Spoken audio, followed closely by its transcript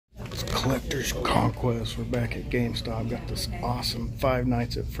Collector's Conquest. We're back at GameStop. Got this awesome Five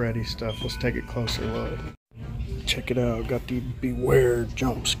Nights at Freddy stuff. Let's take a closer look. Check it out. Got the Beware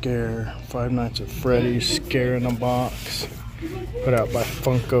Jump Scare. Five Nights at Freddy Scare in a Box. Put out by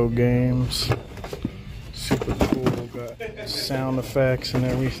Funko Games. Super cool. Got sound effects and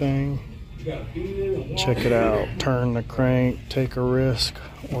everything. Check it out. Turn the crank, take a risk,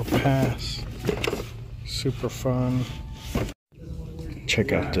 or pass. Super fun.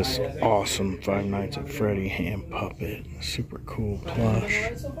 Check out this awesome Five Nights at Freddy hand puppet. Super cool plush.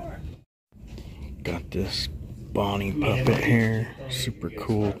 Got this Bonnie puppet here. Super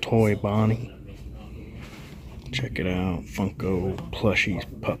cool toy Bonnie. Check it out. Funko Plushies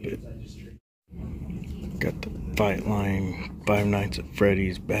puppet. Got the Fightline Five Nights at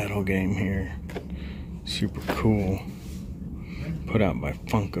Freddy's battle game here. Super cool. Put out by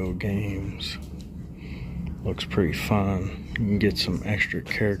Funko Games. Looks pretty fun. You can get some extra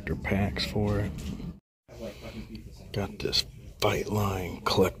character packs for it. Got this Fightline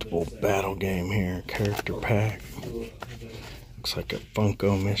collectible battle game here. Character pack. Looks like a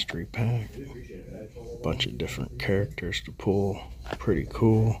Funko mystery pack. Bunch of different characters to pull. Pretty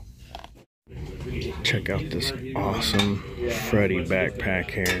cool. Check out this awesome Freddy backpack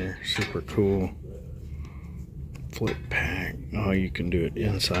here. Super cool. Flip pack. Oh, you can do it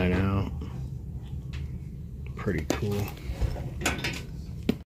inside out. Pretty cool.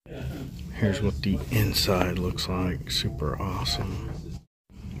 Here's what the inside looks like. Super awesome.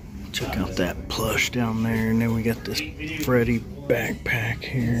 Check out that plush down there. And then we got this Freddy backpack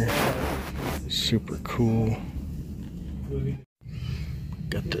here. Super cool.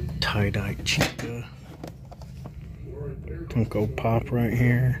 Got the tie-dye Chica. Funko Pop right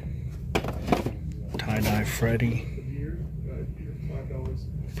here. Tie-dye Freddy.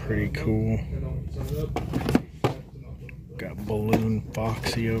 Pretty cool. Got balloon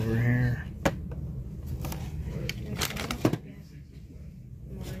Foxy over here.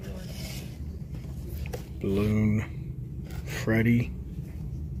 Balloon Freddy.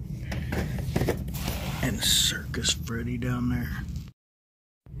 And Circus Freddy down there.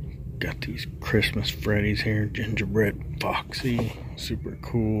 Got these Christmas Freddys here. Gingerbread Foxy. Super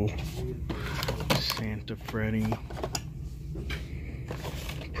cool. Santa Freddy.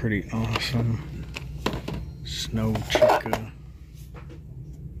 Pretty awesome. Snow Chica.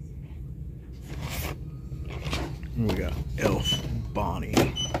 And we got Elf Bonnie.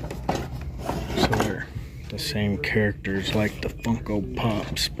 So they're the same characters like the Funko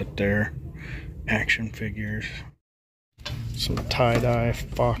Pops, but they're action figures. Some tie-dye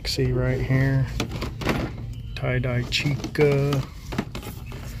Foxy right here. Tie-dye Chica.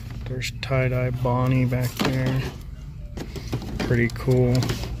 There's tie-dye Bonnie back there. Pretty cool.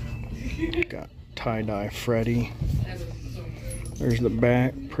 Got tie-dye Freddy. There's the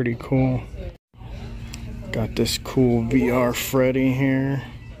back. Pretty cool. Got this cool VR Freddy here.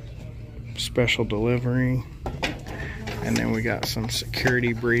 Special delivery. And then we got some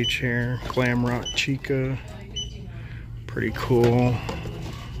security breach here. Glamrock Chica. Pretty cool.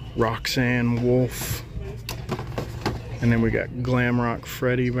 Roxanne Wolf. And then we got Glamrock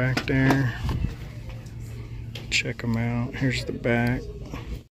Freddy back there. Check them out. Here's the back.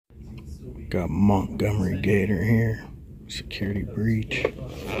 Got Montgomery Gator here. Security breach.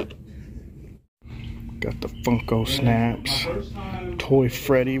 Got the Funko Snaps. Toy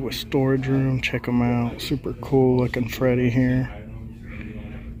Freddy with storage room. Check them out. Super cool looking Freddy here.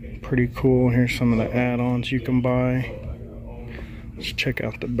 Pretty cool. Here's some of the add-ons you can buy. Let's check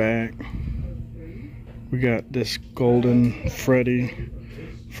out the back. We got this golden Freddy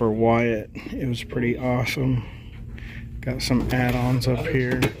for Wyatt. It was pretty awesome. Got some add-ons up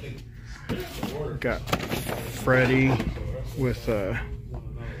here. Got Freddy with a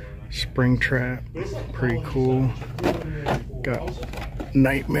Springtrap. Pretty cool. Got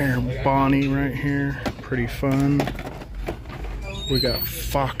Nightmare Bonnie right here. Pretty fun. We got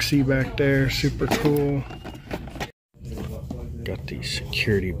Foxy back there. Super cool. Got these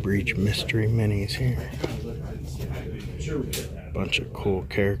security breach mystery minis here. Bunch of cool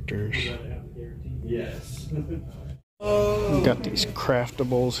characters. Got these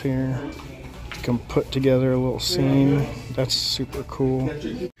Craftables here. You can put together a little scene. That's super cool.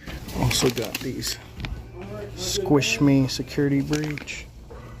 Also got these Squishme security breach.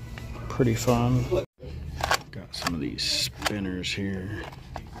 Pretty fun. Got some of these spinners here.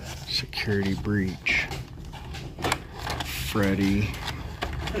 Security breach. Freddy.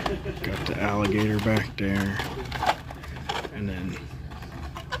 Got the alligator back there. And then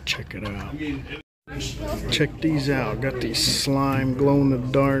check it out. Check these out. Got these slime glow in the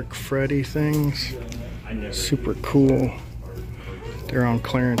dark Freddy things. Super cool. They're on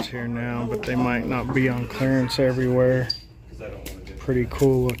clearance here now, but they might not be on clearance everywhere. Pretty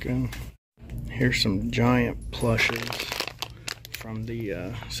cool looking. Here's some giant plushes from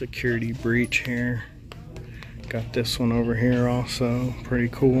the security breach here. Got this one over here also, pretty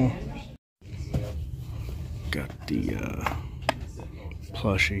cool. Got the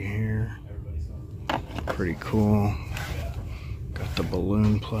plushie here, pretty cool. Got the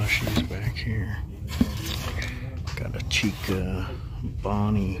balloon plushies back here. Got a Chica,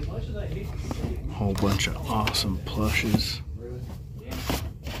 Bonnie, whole bunch of awesome plushes.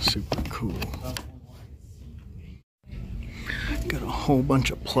 Super cool. Got a whole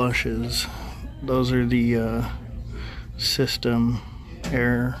bunch of plushes. Those are the system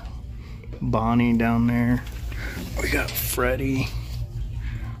air Bonnie down there. We got Freddy.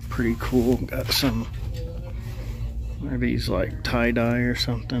 Pretty cool. Got some, are these like tie-dye or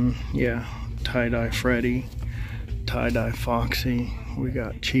something? Yeah, tie-dye Freddy, tie-dye Foxy. We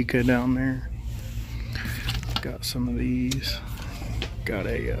got Chica down there. Got some of these. Got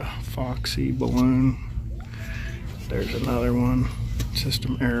a Foxy balloon. There's another one.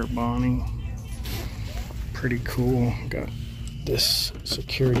 System Error Bonnie. Pretty cool. Got this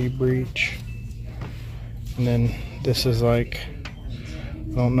security breach. And then this is like,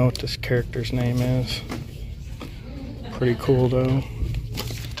 I don't know what this character's name is. Pretty cool though.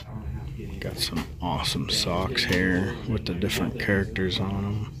 Got some awesome socks here with the different characters on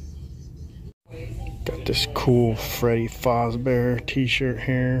them. Got this cool Freddy Fazbear t-shirt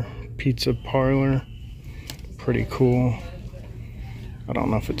here. Pizza parlor. Pretty cool. I don't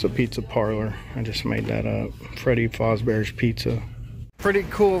know if it's a pizza parlor. I just made that up. Freddy Fazbear's Pizza. Pretty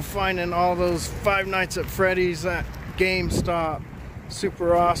cool finding all those Five Nights at Freddy's at GameStop.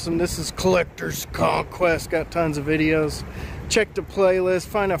 Super awesome. This is Collector's Conquest. Got tons of videos. Check the playlist.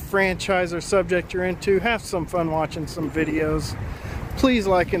 Find a franchise or subject you're into. Have some fun watching some videos. Please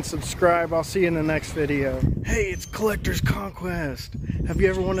like and subscribe. I'll see you in the next video. Hey, it's Collector's Conquest. Have you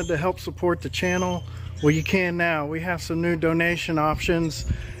ever wanted to help support the channel? Well, you can now. We have some new donation options.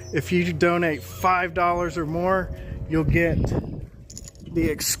 If you donate $5 or more, you'll get the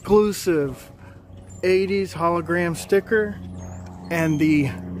exclusive 80s hologram sticker and the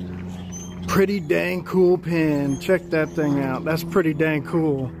pretty dang cool pin. Check that thing out. That's pretty dang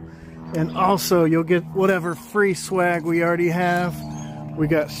cool. And also, you'll get whatever free swag we already have. We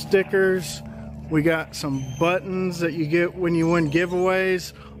got stickers. We got some buttons that you get when you win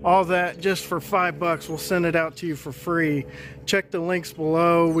giveaways. All that just for $5. We'll send it out to you for free. Check the links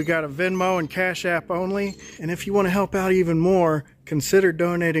below. We got a Venmo and Cash App only. And if you want to help out even more, consider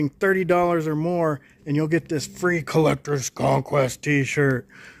donating $30 or more and you'll get this free Collector's Conquest t-shirt.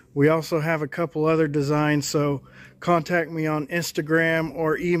 We also have a couple other designs, so contact me on Instagram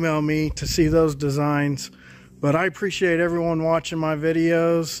or email me to see those designs. But I appreciate everyone watching my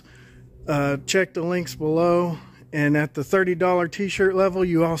videos. Check the links below. And at the $30 t-shirt level,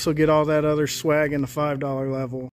 you also get all that other swag in the $5 level.